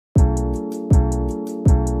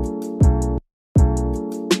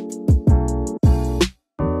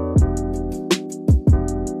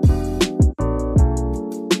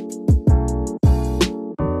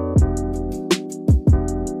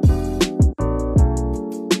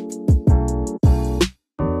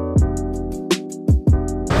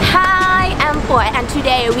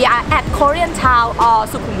today we are at Korean Town or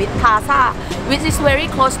Sukhumvit Plaza, which is very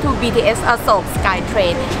close to BTS Ashok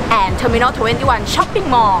Skytrain and Terminal 21 shopping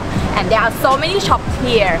mall. And there are so many shops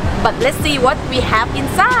here, but let's see what we have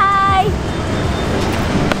inside.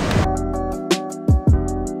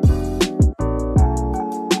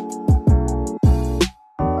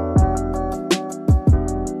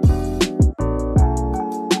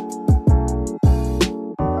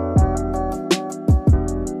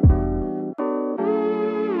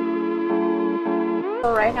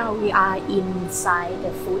 So right now we are inside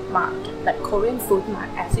the food mart, like Korean food mart.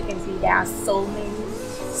 As you can see, there are so many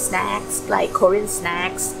snacks, like Korean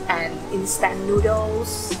snacks and instant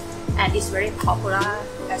noodles, and it's very popular,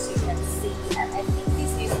 as you can see. And I think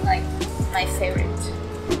this is like my favorite.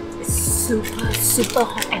 It's super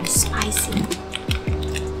hot and spicy.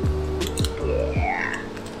 Yeah.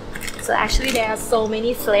 So actually there are so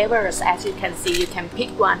many flavors. As you can see, you can pick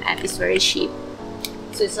one and it's very cheap.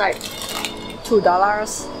 So it's like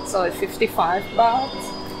 $2, so it's 55 baht.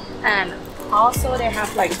 And also they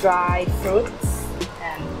have like dried fruits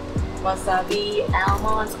and wasabi,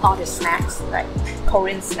 almonds, all the snacks, like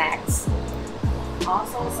Korean snacks.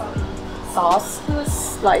 Also some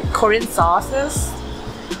sauces, like Korean sauces.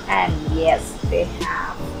 And yes, they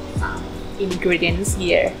have some ingredients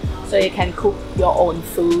here, so you can cook your own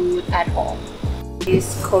food at home.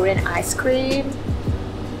 This Korean ice cream,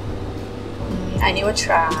 I never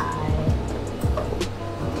tried.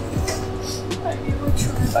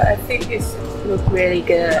 But I think it looks really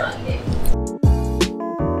good.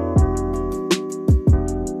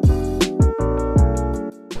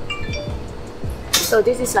 So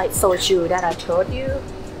this is like soju that I told you.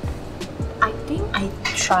 I think I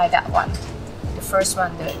tried that one. The first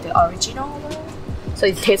one, the original one. So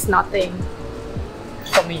it tastes nothing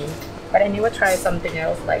for me. But I never tried something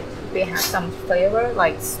else. Like they have some flavor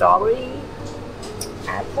like strawberry,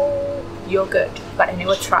 apple, yogurt. But I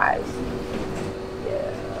never tried.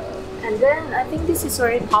 And then I think this is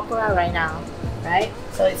very popular right now, right?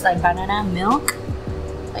 So it's like banana milk,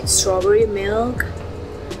 like strawberry milk,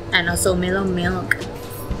 and also melon milk.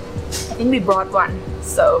 I think we brought one,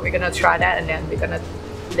 so we're gonna try that and then we're gonna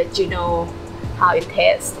let you know how it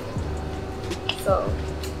tastes. So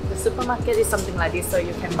the supermarket is something like this, so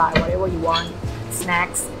you can buy whatever you want: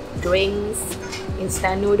 snacks, drinks,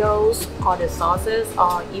 instant noodles, or the sauces,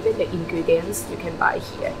 or even the ingredients you can buy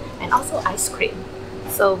here, and also ice cream.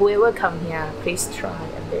 So whoever come here, please try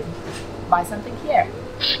and then buy something here.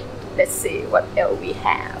 Let's see what else we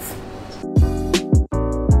have.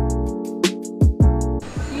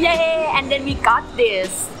 Yay! And then we got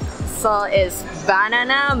this. So it's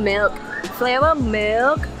banana milk, flavor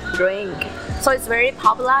milk drink. So it's very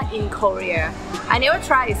popular in Korea. I never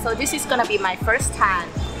tried it, so this is gonna be my first time.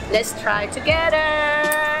 Let's try together.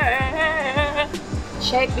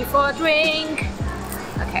 Shake before drink.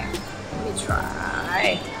 Okay, let me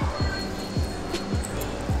try.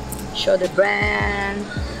 Show the brand.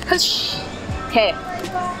 Hush. Okay,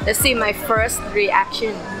 let's see my first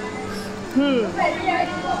reaction.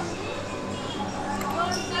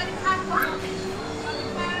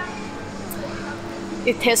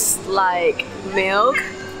 It tastes like milk,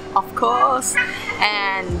 of course,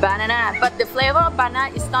 and banana, but the flavor of banana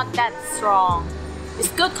is not that strong. It's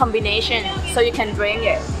good combination, so you can drink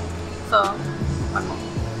it. So one more.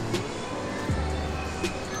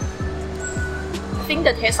 I think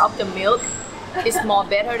the taste of the milk is more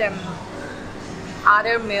better than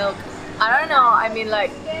other milk. I don't know, I mean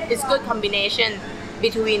like it's good combination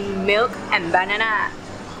between milk and banana,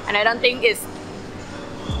 and I don't think it's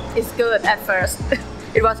good at first.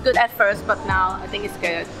 It was good at first, but now I think it's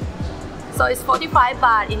good. So it's 45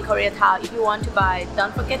 baht in Koreatown. If you want to buy,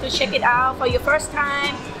 don't forget to check it out for your first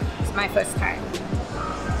time. It's my first time.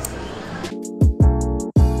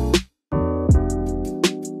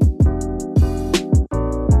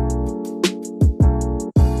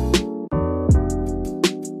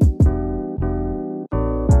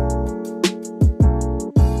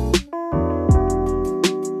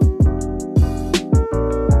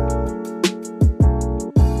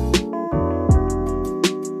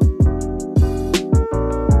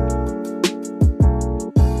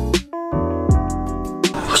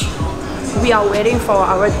 We are waiting for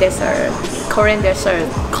our dessert, Korean dessert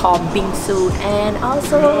called bingsu, and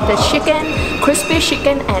also the chicken, crispy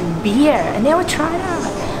chicken and beer. I never tried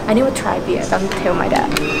that. I never tried beer. Don't tell my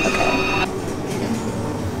dad. Okay.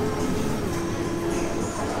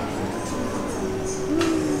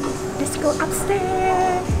 Let's go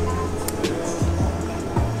upstairs.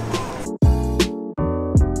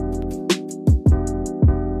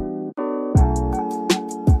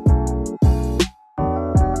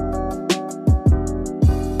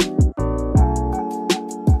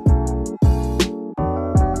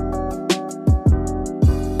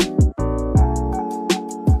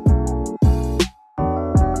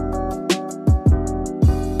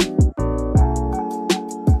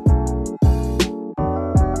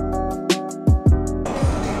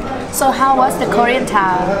 So how was the Korean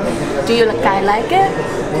town? Do you guys like it?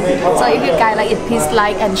 So if you guys like it, please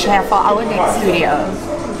like and share for our next video.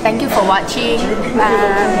 Thank you for watching.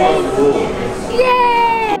 Yay!